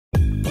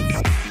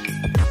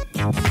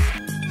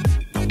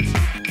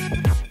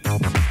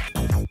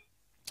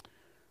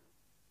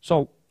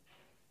So,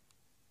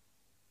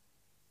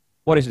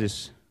 what is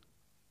this?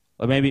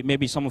 Or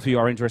maybe some of you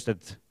are interested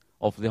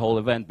of the whole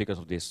event because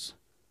of this.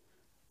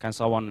 Can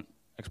someone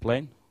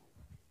explain?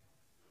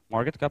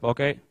 Market cap,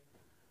 okay.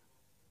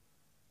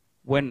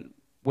 When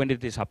did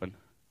this happen?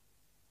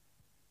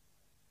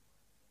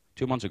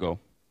 2 months ago.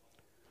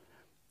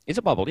 It's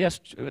a bubble, yes,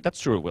 that's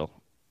true, Will.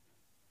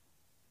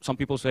 Some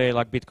people say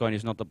like Bitcoin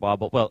is not a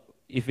bubble. Well,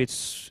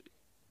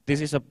 this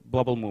is a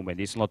bubble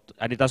movement. It's not,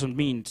 and it doesn't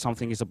mean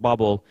something is a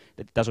bubble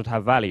that it doesn't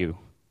have value.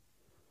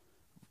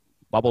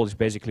 Bubble is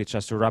basically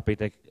just a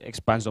rapid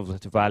expansion of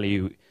the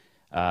value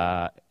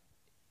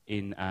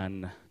in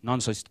a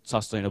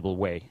non-sustainable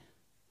way.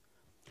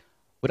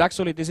 But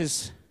actually, this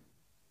is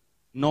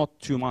not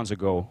 2 months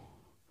ago.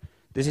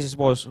 This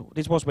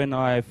was when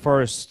I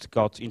first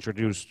got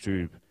introduced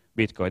to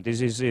Bitcoin.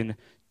 This is in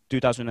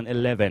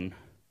 2011.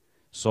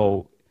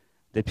 So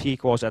the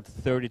peak was at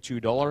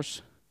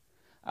 $32,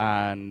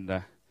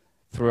 and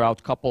throughout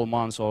a couple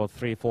months or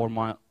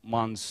 3-4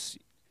 months,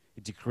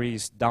 it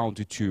decreased down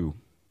to 2.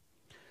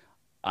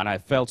 And I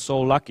felt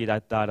so lucky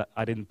that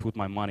I didn't put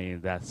my money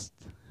in that.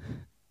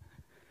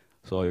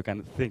 So you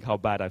can think how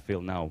bad I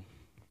feel now.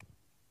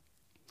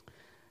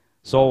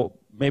 So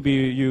maybe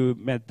you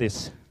meant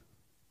this,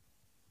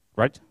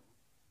 right?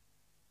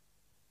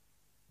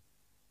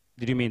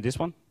 Did you mean this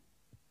one?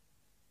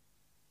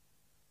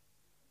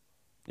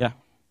 Yeah,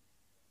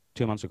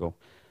 2 months ago.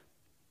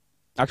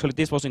 Actually,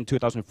 this was in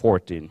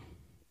 2014.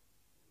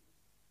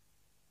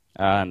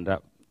 And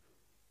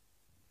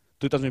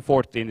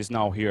 2014 is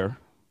now here.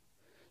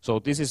 So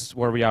this is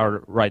where we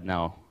are right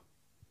now.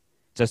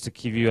 Just to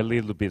give you a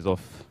little bit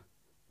of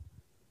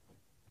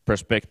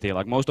perspective.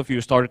 Like most of you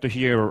started to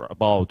hear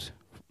about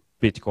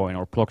Bitcoin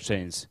or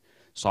blockchains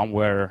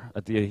somewhere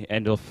at the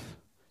end of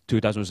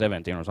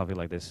 2017 or something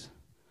like this.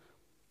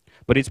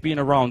 But it's been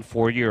around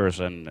 4 years,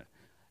 and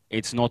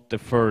it's not the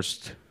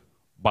first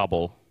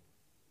bubble.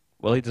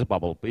 Well, it is a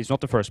bubble, but it's not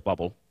the first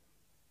bubble.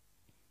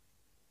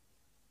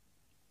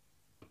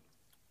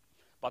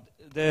 But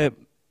the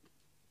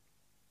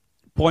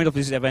point of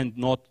this event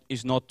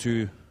is not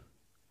to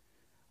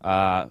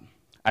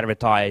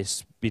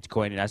advertise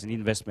Bitcoin as an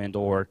investment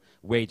or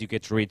way to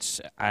get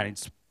rich, and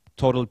it's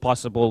totally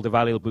possible the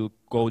value will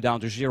go down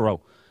to 0.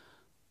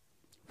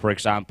 For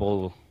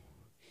example,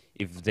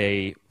 if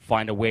they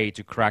find a way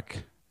to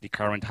crack the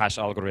current hash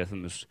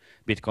algorithms,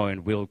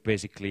 Bitcoin will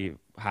basically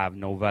have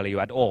no value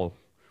at all,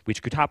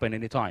 which could happen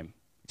any time.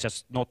 It's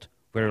just not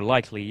very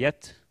likely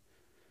yet.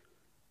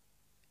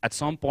 At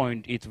some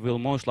point, it will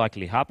most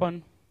likely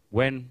happen.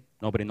 When?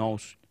 Nobody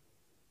knows.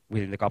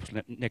 Within the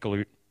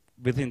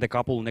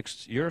couple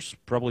next years,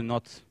 probably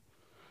not.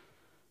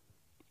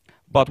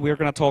 But we're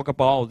going to talk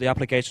about the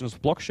applications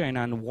of blockchain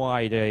and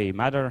why they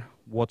matter.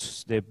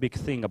 What's the big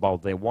thing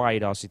about them? Why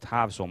does it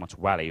have so much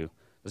value?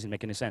 Does it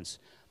make any sense?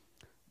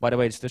 By the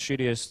way, it's the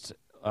shittiest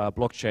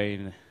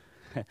blockchain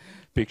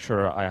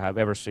picture I have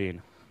ever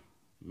seen,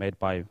 made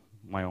by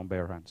my own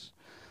bare hands.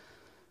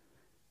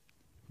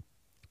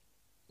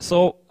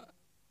 So,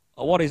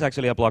 what is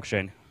actually a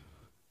blockchain?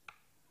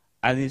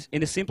 And in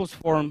the simplest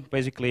form,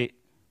 basically,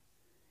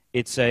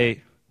 it's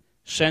a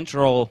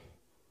central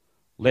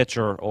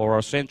ledger or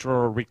a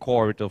central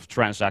record of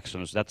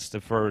transactions. That's the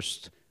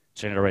first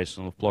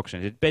generation of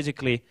blockchain. It's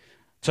basically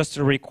just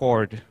a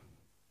record,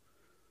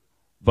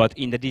 but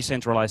in the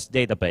decentralized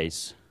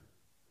database.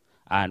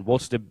 And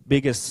what's the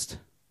biggest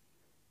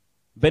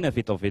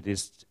benefit of it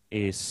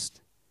is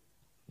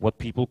what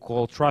people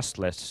call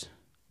trustless.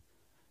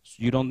 So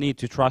you don't need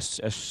to trust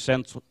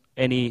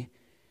any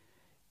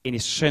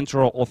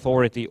central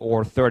authority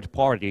or third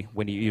party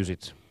when you use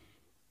it.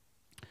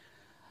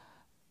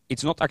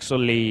 It's not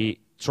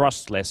actually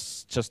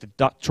trustless, just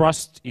the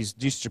trust is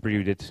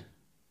distributed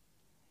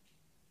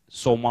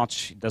so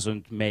much it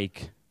doesn't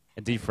make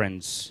a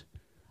difference.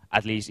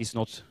 At least it's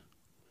not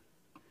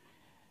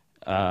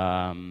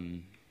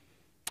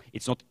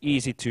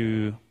easy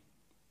to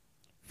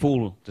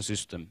fool the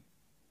system.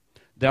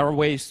 There are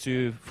ways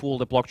to fool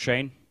the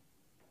blockchain,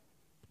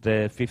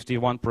 the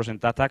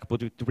 51% attack,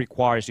 but it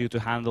requires you to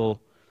handle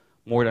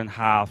more than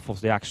half of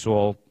the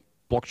actual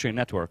blockchain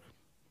network.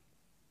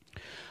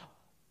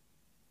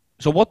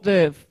 So what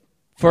the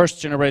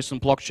first generation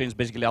blockchains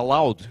basically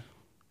allowed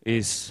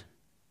is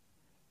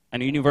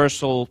an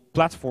universal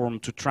platform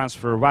to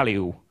transfer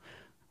value,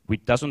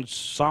 which doesn't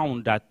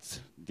sound that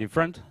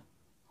different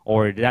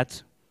or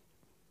that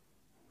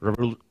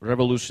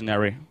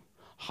revolutionary.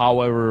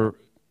 However,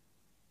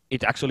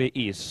 it actually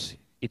is.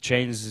 It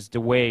changes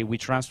the way we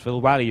transfer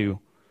value.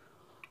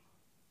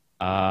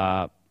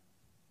 And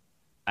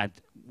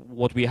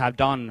what we have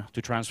done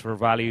to transfer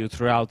value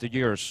throughout the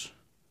years.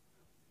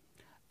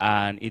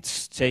 And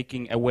it's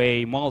taking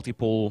away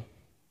multiple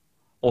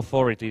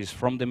authorities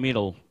from the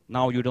middle.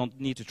 Now you don't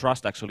need to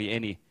trust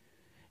actually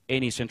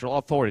any central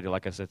authority,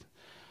 like I said.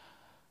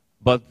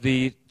 But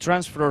the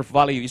transfer of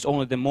value is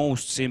only the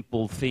most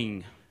simple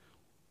thing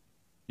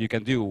you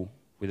can do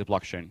with the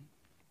blockchain.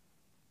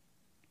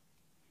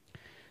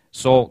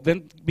 So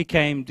then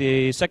became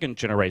the second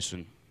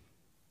generation.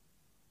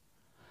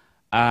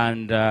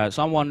 And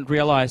someone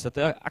realized that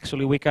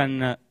actually we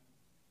can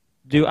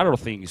do other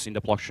things in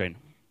the blockchain.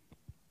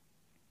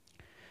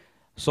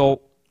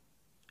 So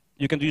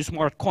you can do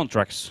smart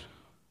contracts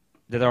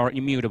that are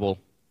immutable,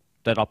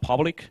 that are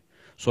public.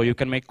 So you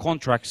can make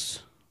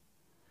contracts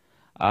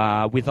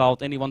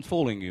without anyone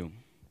fooling you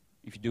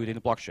if you do it in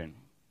the blockchain.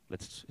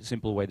 That's a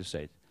simple way to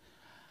say it.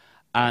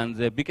 And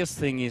the biggest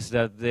thing is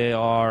that they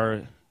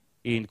are,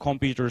 in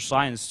computer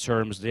science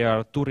terms, they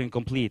are Turing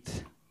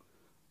complete.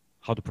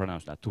 How to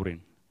pronounce that? Turing.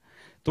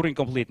 Turing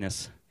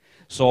completeness.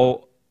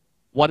 So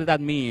what that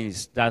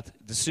means, that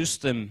the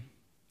system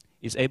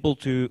is able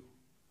to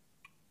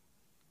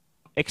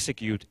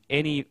execute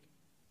any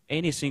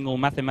single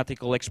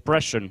mathematical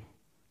expression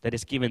that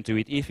is given to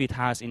it if it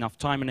has enough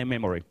time and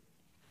memory.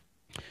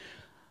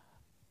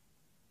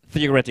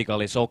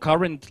 Theoretically, so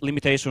current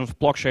limitations of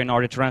blockchain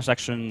are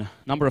the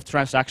number of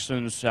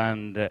transactions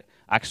and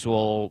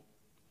actual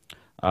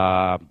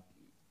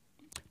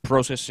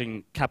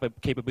processing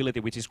capability,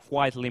 which is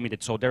quite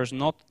limited. So there's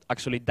not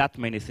actually that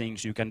many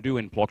things you can do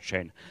in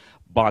blockchain,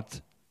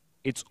 but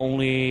it's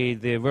only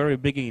the very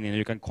beginning.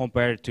 You can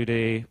compare it to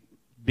the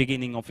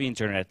beginning of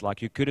internet.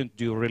 Like, you couldn't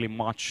do really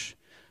much.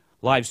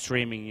 Live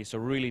streaming is a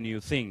really new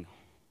thing.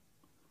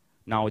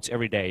 Now it's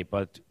every day,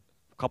 but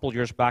a couple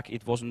years back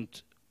it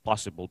wasn't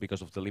possible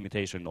because of the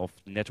limitation of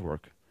the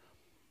network.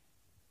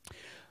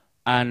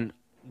 And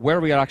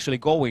where we are actually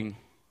going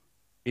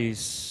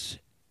is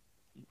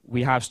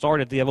we have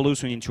started the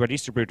evolution into a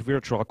distributed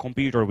virtual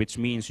computer, which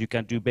means you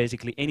can do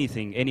basically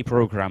anything, any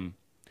program,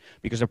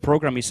 because a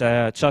program is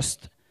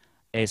just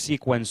a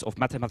sequence of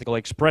mathematical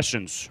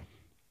expressions.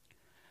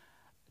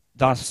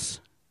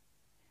 Thus,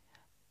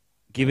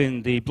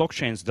 given the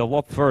blockchains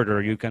develop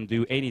further, you can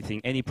do anything,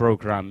 any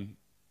program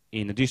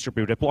in a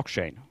distributed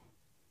blockchain.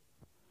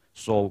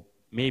 So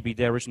maybe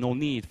there is no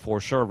need for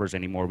servers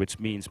anymore, which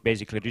means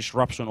basically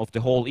disruption of the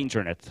whole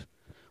internet,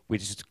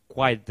 which is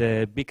quite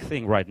the big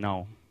thing right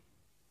now,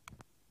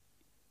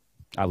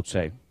 I would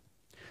say.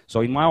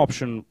 So in my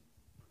option,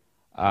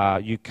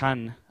 you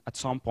can at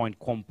some point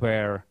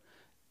compare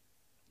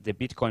the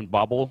Bitcoin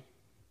bubble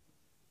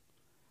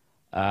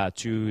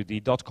to the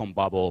dot-com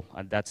bubble,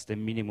 and that's the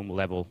minimum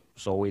level.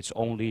 So it's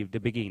only the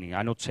beginning.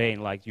 I'm not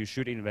saying like you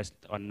should invest.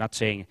 I'm not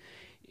saying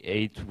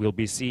it will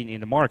be seen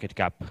in the market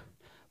cap,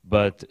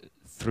 but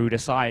through the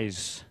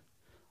size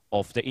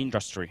of the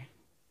industry.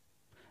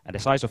 And the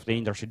size of the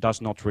industry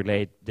does not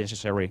relate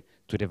necessarily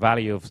to the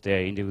value of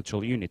the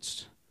individual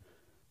units.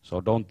 So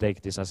don't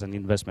take this as an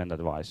investment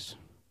advice.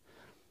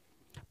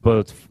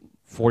 But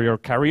for your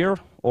career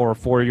or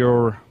for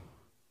your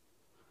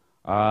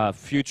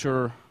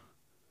future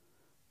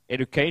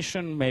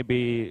education,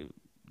 maybe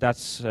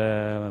that's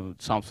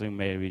something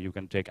maybe you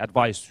can take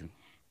advice to.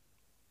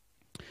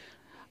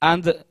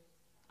 And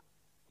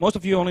most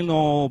of you only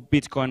know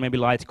Bitcoin, maybe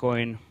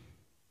Litecoin,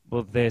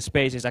 but the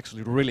space is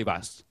actually really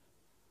vast.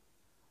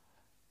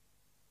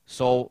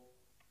 So,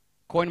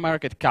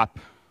 CoinMarketCap,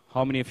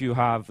 how many of you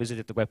have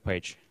visited the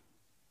webpage?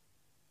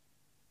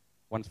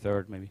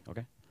 1/3 maybe,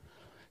 okay.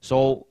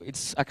 So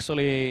it's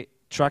actually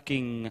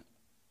tracking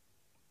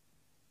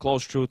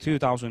close to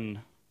 2,000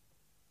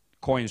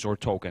 coins or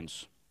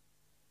tokens.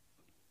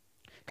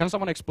 Can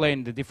someone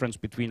explain the difference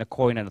between a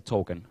coin and a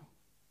token?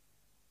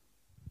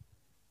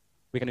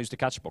 We can use the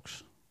catch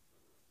box.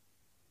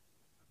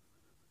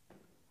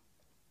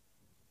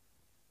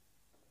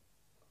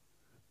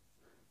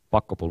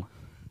 Pakko pulla.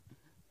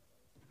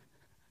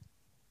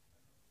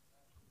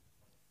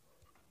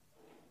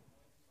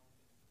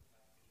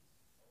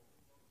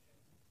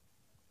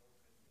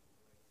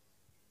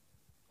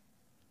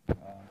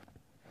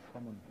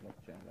 Common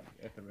blockchain like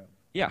Ethereum.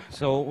 Yeah.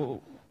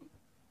 So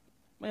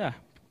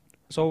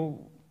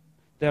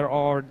there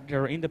are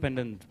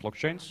independent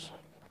blockchains.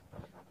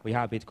 We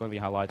have Bitcoin, we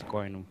have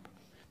Litecoin,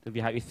 then we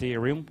have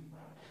Ethereum.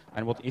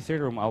 And what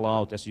Ethereum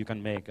allowed is you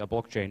can make a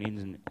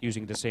blockchain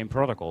using the same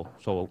protocol.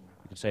 So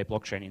you can say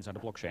blockchain inside a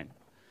blockchain,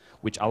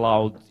 which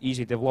allowed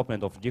easy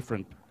development of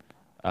different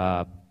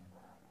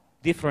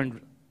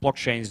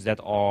blockchains that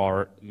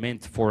are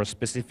meant for a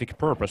specific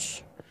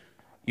purpose.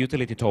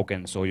 Utility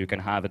token, so you can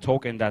have a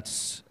token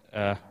that's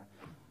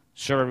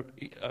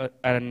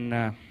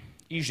an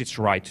usage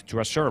right to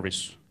a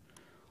service,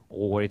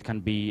 or it can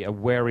be a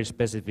very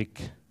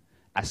specific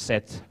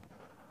asset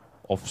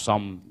of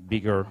some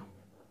bigger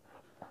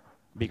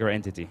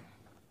entity.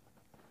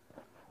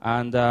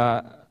 And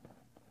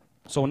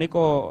so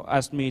Niko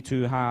asked me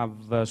to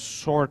have a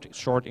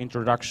short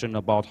introduction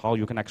about how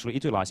you can actually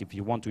utilize, if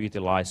you want to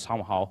utilize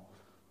somehow,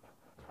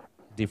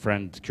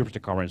 different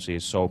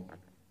cryptocurrencies. So,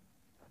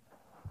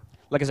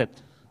 like I said,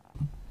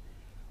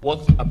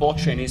 what a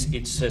blockchain is,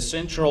 it's a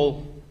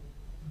central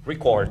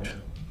record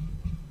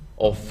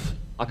of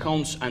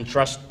accounts and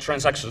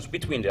transactions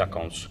between the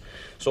accounts.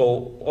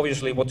 So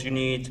obviously what you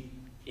need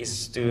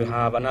is to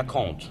have an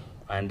account,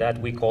 and that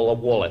we call a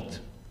wallet.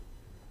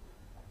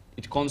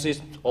 It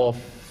consists of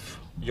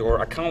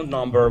your account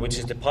number, which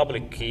is the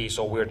public key,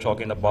 so we're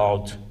talking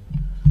about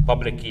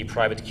public key,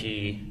 private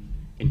key,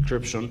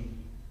 encryption.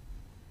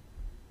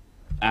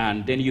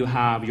 And then you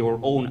have your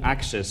own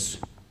access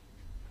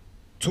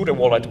to the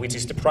wallet, which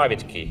is the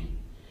private key.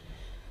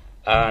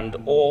 And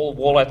all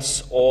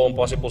wallets, all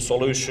possible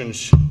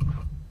solutions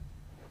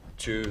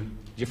to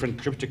different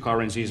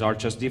cryptocurrencies are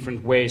just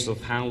different ways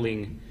of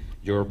handling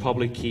your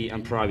public key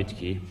and private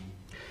key.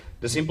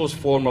 The simplest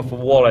form of a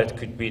wallet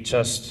could be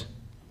just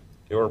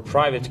your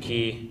private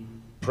key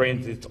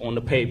printed on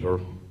the paper,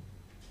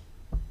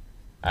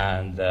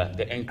 and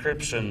the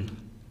encryption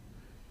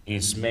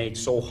is made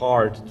so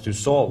hard to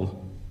solve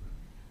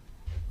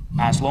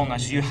as long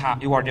as you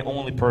are the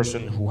only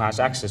person who has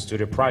access to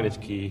the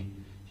private key.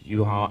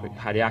 You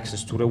had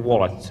access to the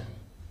wallet.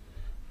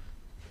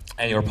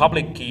 And your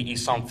public key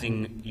is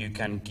something you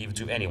can give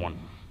to anyone.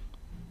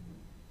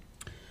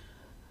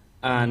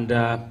 And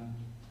a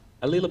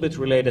little bit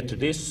related to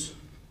this,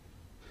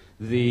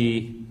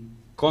 the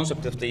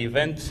concept of the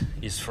event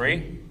is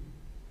free.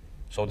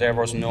 So there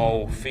was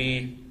no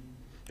fee.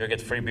 You get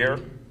free beer.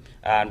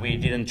 And we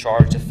didn't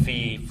charge a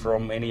fee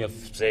from any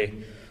of the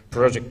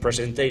project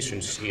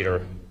presentations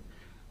either.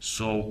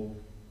 So,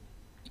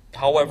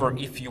 however,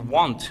 if you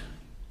want,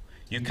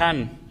 you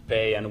can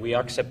pay, and we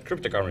accept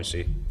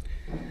cryptocurrency.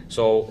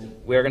 So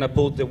we're going to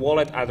put the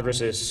wallet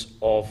addresses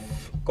of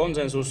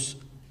Konsensus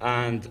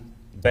and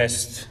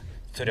Best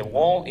to the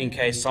wall in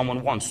case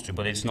someone wants to,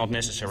 but it's not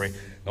necessary.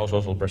 No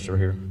social pressure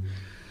here.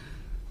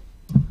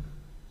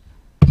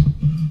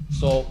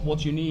 So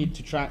what you need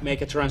to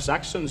make a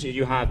transaction is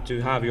you have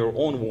to have your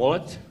own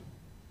wallet,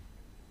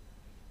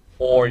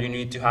 or you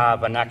need to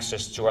have an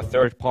access to a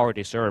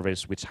third-party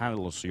service which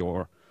handles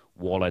your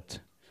wallet,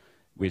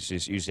 which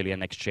is usually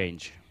an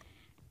exchange.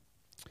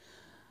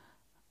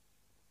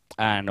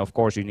 And of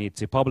course you need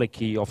the public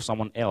key of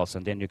someone else,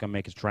 and then you can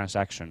make a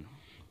transaction.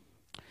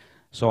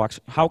 So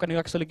how can you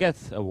actually get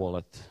a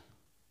wallet?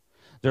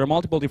 There are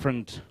multiple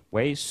different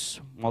ways,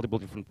 multiple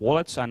different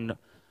wallets, and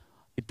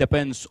it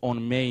depends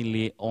on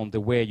mainly on the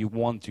way you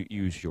want to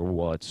use your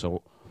wallet.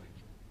 So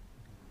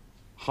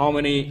how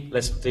many,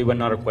 let's do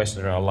another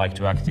question, I'd like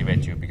to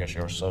activate you because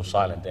you're so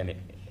silent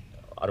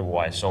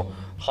otherwise. So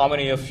how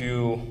many of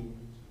you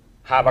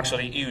have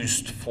actually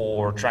used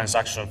for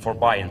transaction for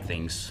buying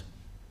things?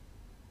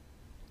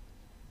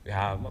 We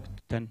have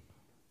 10.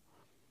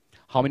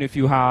 How many of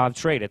you have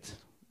traded?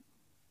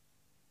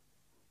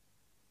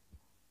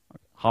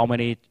 How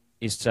many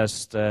is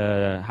just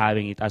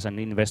having it as an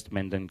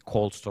investment and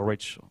cold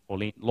storage or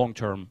long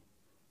term?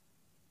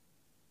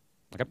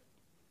 Okay.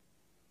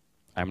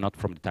 I'm not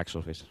from the tax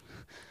office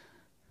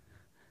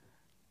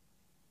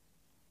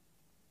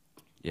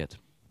yet.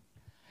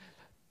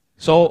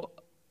 So,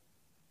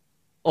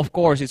 of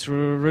course, it's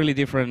really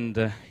different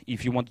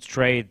if you want to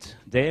trade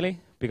daily,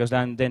 because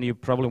then you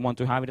probably want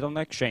to have it on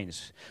the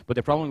exchange. But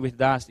the problem with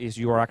that is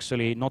you are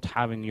actually not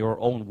having your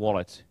own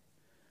wallet.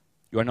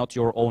 You are not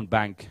your own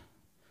bank.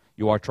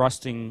 You are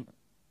trusting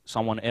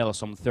someone else,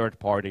 some third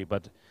party,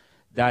 but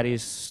that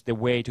is the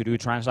way to do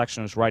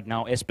transactions right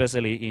now,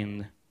 especially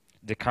in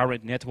the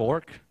current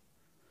network,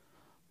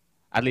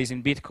 at least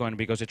in Bitcoin,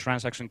 because the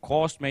transaction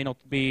cost may not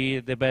be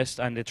the best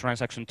and the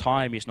transaction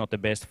time is not the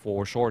best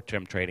for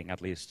short-term trading,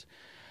 at least.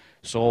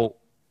 So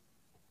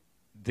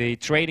the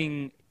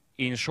trading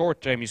in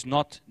short term is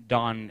not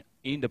done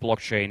in the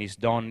blockchain, it's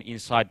done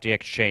inside the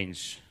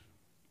exchange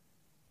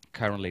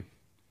currently.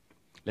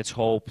 Let's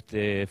hope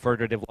the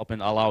further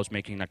development allows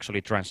making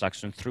actually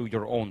transactions through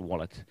your own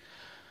wallet.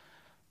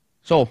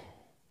 So,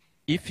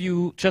 if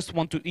you just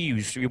want to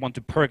you want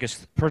to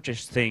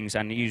purchase things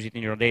and use it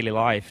in your daily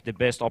life, the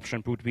best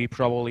option would be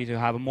probably to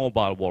have a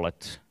mobile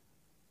wallet.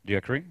 Do you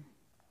agree?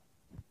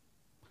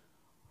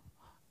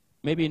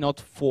 Maybe not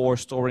for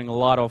storing a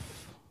lot of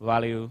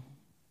value,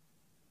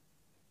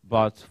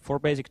 but for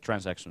basic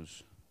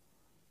transactions.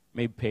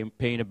 Maybe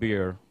paying a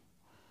beer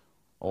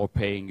or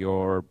paying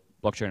your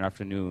blockchain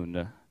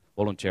afternoon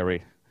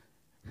voluntary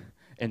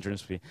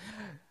entrance fee.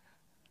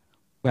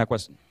 We have a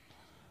question.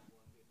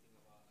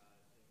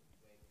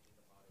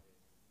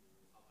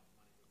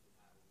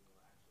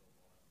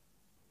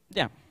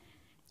 Yeah.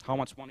 How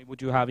much money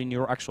would you have in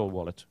your actual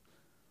wallet?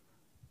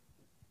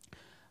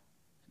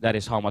 That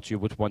is how much you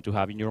would want to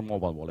have in your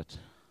mobile wallet.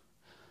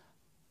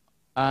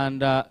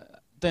 And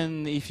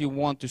then if you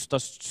want to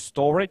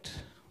store it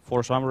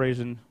for some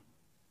reason,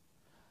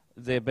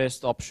 the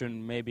best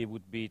option maybe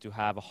would be to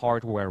have a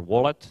hardware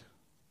wallet.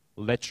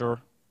 Ledger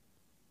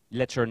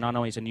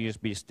Nano is a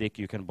USB stick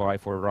you can buy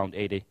for around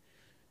 80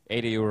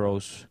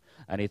 euros,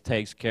 and it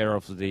takes care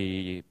of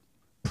the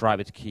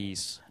private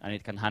keys, and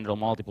it can handle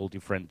multiple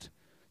different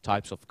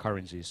types of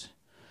currencies.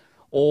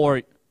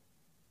 Or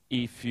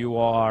if you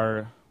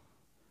are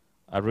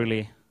a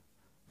really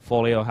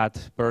folio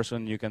hat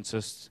person, you can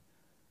just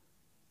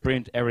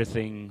print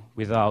everything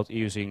without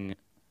using,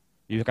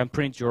 you can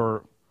print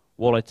your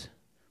wallet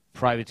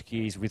private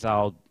keys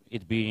without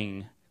it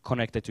being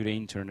connected to the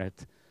internet.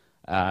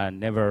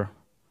 Never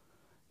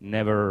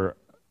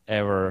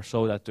ever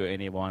show that to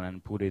anyone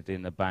and put it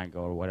in the bank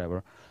or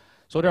whatever.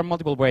 So there are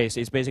multiple ways.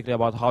 It's basically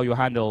about how you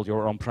handle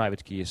your own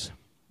private keys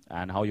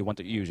and how you want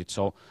to use it.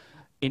 So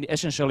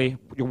essentially,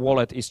 your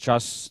wallet is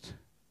just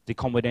the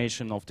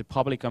combination of the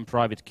public and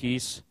private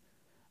keys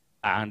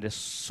and the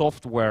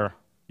software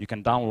you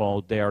can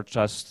download. They are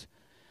just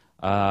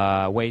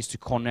ways to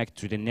connect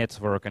to the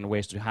network and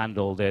ways to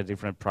handle the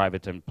different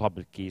private and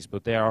public keys.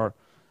 But they are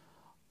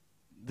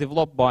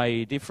developed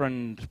by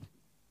different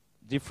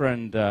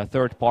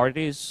third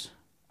parties,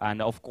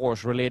 and of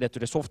course related to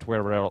the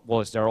software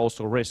wallets there are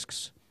also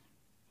risks.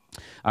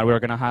 And we're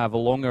going to have a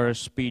longer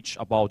speech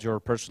about your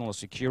personal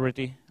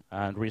security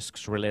and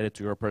risks related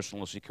to your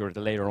personal security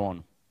later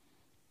on.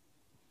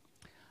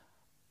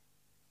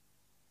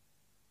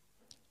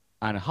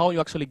 And how you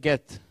actually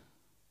get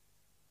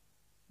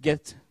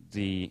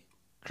the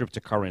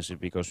cryptocurrency,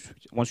 because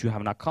once you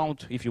have an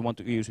account, if you want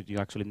to use it, you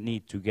actually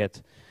need to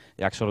get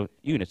the actual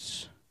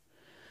units.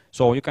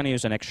 So you can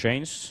use an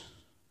exchange,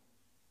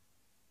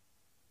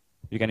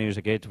 you can use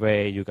a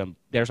gateway,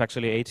 there's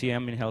actually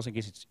ATM in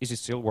Helsinki. Is it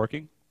still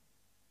working?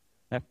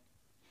 Yeah.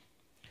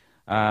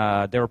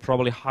 There are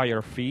probably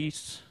higher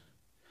fees.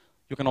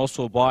 You can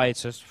also buy it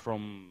just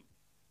from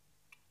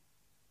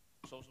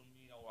social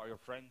media or your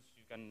friends.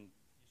 You can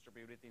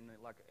distribute it in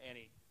like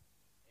any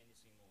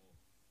single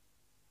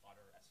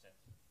other asset.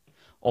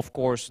 Of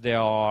course,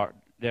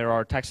 there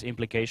are tax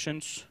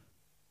implications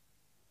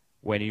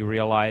when you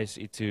realize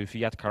it's a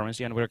fiat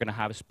currency, and we're going to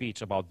have a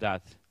speech about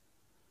that.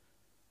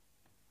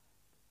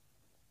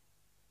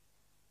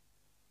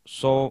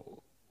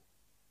 So,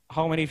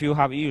 how many of you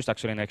have used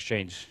actually an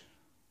exchange?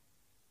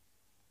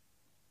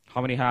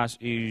 How many has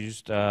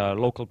used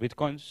local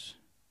bitcoins?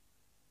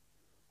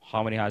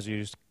 How many has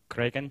used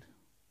Kraken?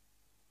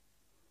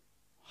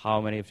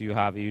 How many of you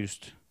have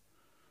used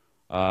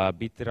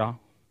Bitera?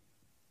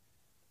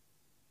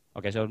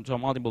 Okay, so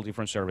multiple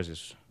different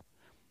services.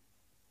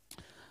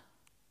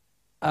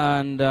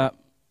 And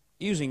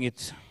using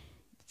it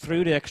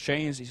through the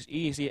exchange is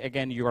easy.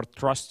 Again, you are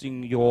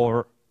trusting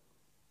your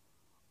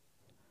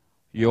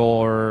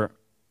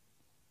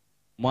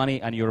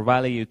money and your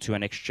value to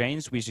an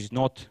exchange, which is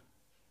not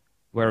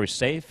very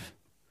safe.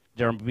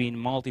 There have been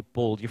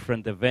multiple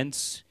different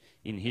events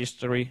in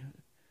history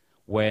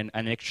when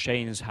an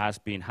exchange has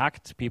been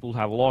hacked. People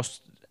have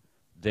lost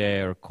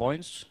their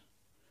coins,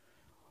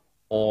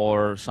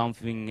 or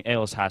something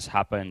else has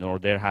happened, or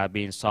there have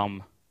been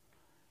some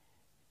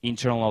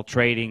internal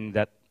trading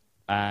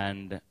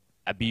and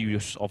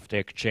abuse of the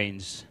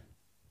exchange.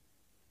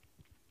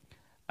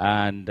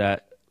 And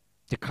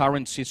the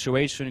current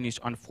situation is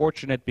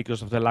unfortunate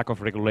because of the lack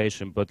of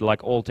regulation, but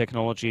like all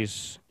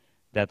technologies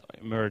that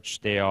emerge,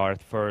 they are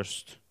at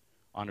first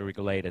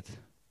unregulated.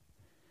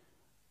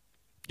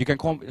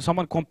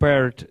 Someone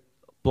compared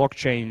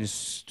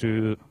blockchains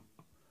to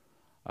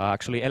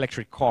actually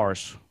electric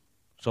cars.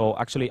 So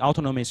actually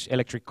autonomous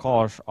electric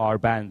cars are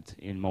banned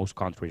in most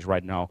countries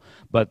right now,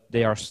 but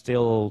they are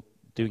still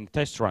doing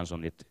test runs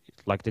on it.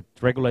 Like the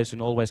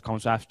regulation always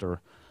comes after.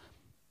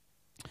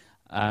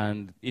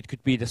 And it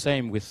could be the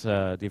same with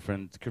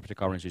different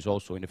cryptocurrencies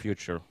also in the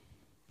future.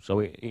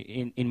 So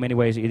in many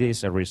ways it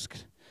is a risk,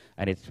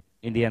 and it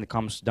in the end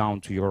comes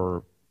down to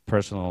your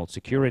personal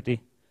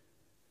security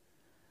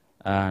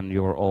and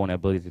your own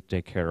ability to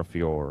take care of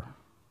your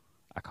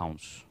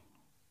accounts.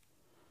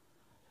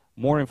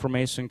 More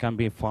information can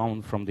be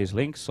found from these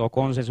links. So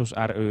Konsensus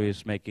ry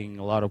is making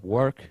a lot of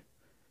work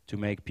to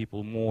make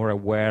people more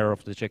aware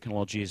of the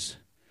technologies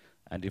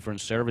and different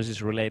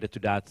services related to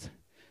that.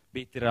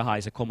 Bitera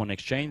is a common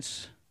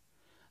exchange,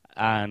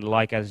 and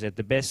like I said,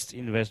 the best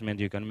investment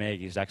you can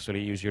make is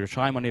actually use your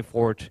time and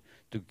effort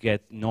to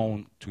get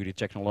known to the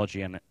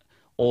technology and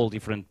all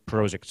different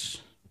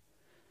projects.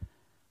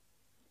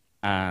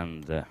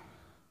 And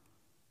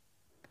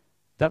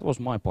that was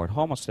my part.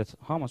 How much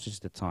is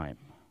the time?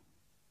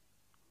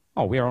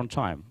 Oh, we are on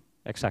time,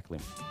 exactly.